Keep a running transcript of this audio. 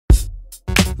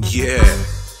Yeah,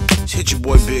 hit your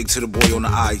boy Big to the boy on the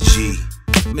IG.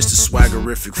 Mr.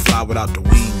 Swaggerific, fly without the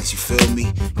wings, you feel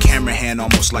me? Camera hand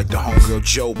almost like the homegirl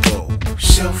Jobo.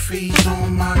 Selfies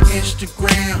on my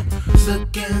Instagram,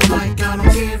 looking like I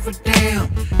don't give a damn.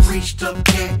 Reached up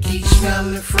khaki,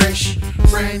 smelling fresh,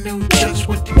 brand new chucks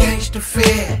with the gangsta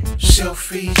fed.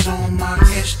 Selfies on my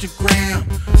Instagram,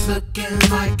 looking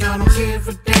like I don't give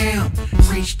a damn.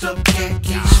 Reached up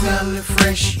khaki, smelling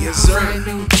fresh, yes, brand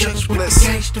new chucks with the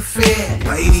gangsta fed.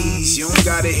 Ladies, you don't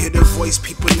gotta hear the voice,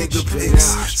 people nigga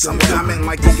pics. Some comment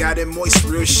like you got it moist,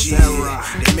 real shit.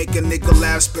 They make a nigga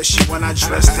laugh, especially when I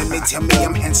dress. Then they tell me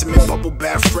I'm handsome and bubble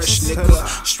bath fresh,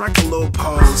 nigga. Strike a little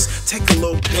pose, take a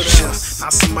little picture.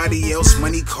 Not somebody else,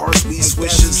 money, cars, weed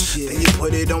swishers. Then you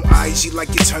put it on IG like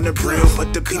you turn a brill.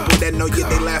 But the people that know you,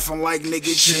 they laughing like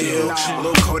nigga chill.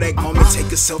 Little Kodak moment,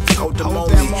 take a selfie, hold the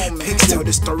moment. Pics tell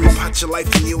the story about your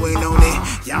life and you ain't on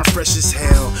it. Yeah, I'm fresh as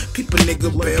hell. People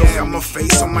nigga bail. Got my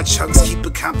face on my chucks, keep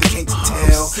it complicated to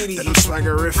tell that I'm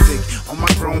swaggerific on my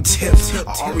grown tip.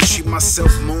 I always treat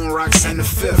myself moon rocks and the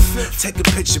fifth. Take a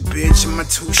picture, bitch, and my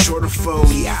too short of fold.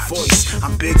 Voice,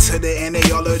 I'm big to the end,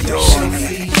 they all adore.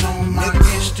 Selfies on my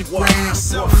Instagram,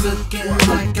 looking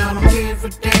like I don't give a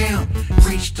damn.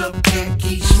 Reached up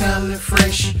khaki, smelling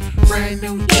fresh, brand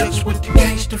new chucks with the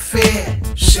gangsta fed.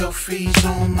 Selfies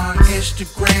on my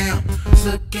Instagram,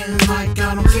 looking like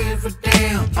I don't give a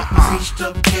damn. Reached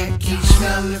up khaki,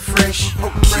 smelling fresh,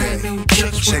 brand new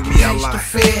chucks with the gangsta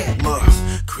fed. Look,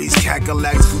 crease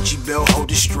Cadillacs, Gucci belt, hold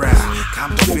the strap.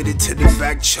 Combo fitted to the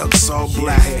back, chucks all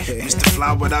black. Mr.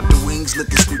 Fly without the wings,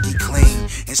 looking squeaky clean.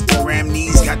 Instagram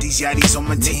knees, got these yaddies on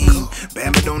my team.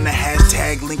 Bam it on the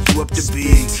hashtag, link you up to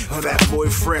big. Fat boy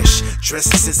fresh,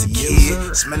 dressing since a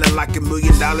kid. Smelling like $1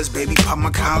 million, baby, pop my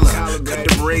collar. Cut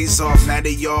the braids off, now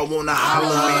they all wanna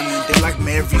holler. They like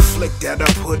me every flick that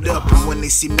I put up. And when they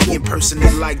see me in person,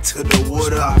 they like to the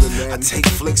what up. I take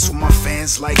flicks with my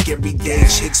fans like every day.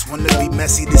 Chicks wanna be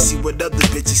messy to see what other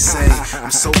bitches say.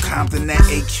 I'm so confident that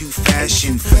AQ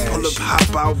fashion. Pull up,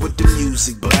 hop out with the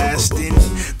music blasting.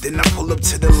 Then I pull up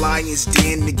to the Lions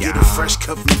Den to get a fresh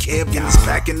cut from Kev and it's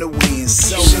back in the wind.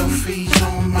 Selfies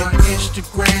on my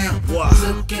Instagram,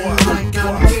 looking like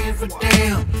I don't give a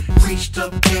damn. Reached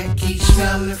up khaki,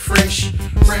 smelling fresh,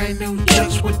 brand new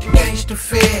chucks with the gangsta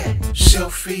fed.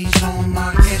 Selfies on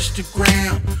my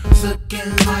Instagram,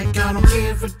 looking like I don't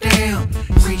give a damn.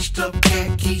 Reached up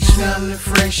khaki, smelling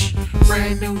fresh,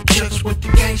 brand new chucks with the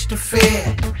gangsta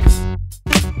fed.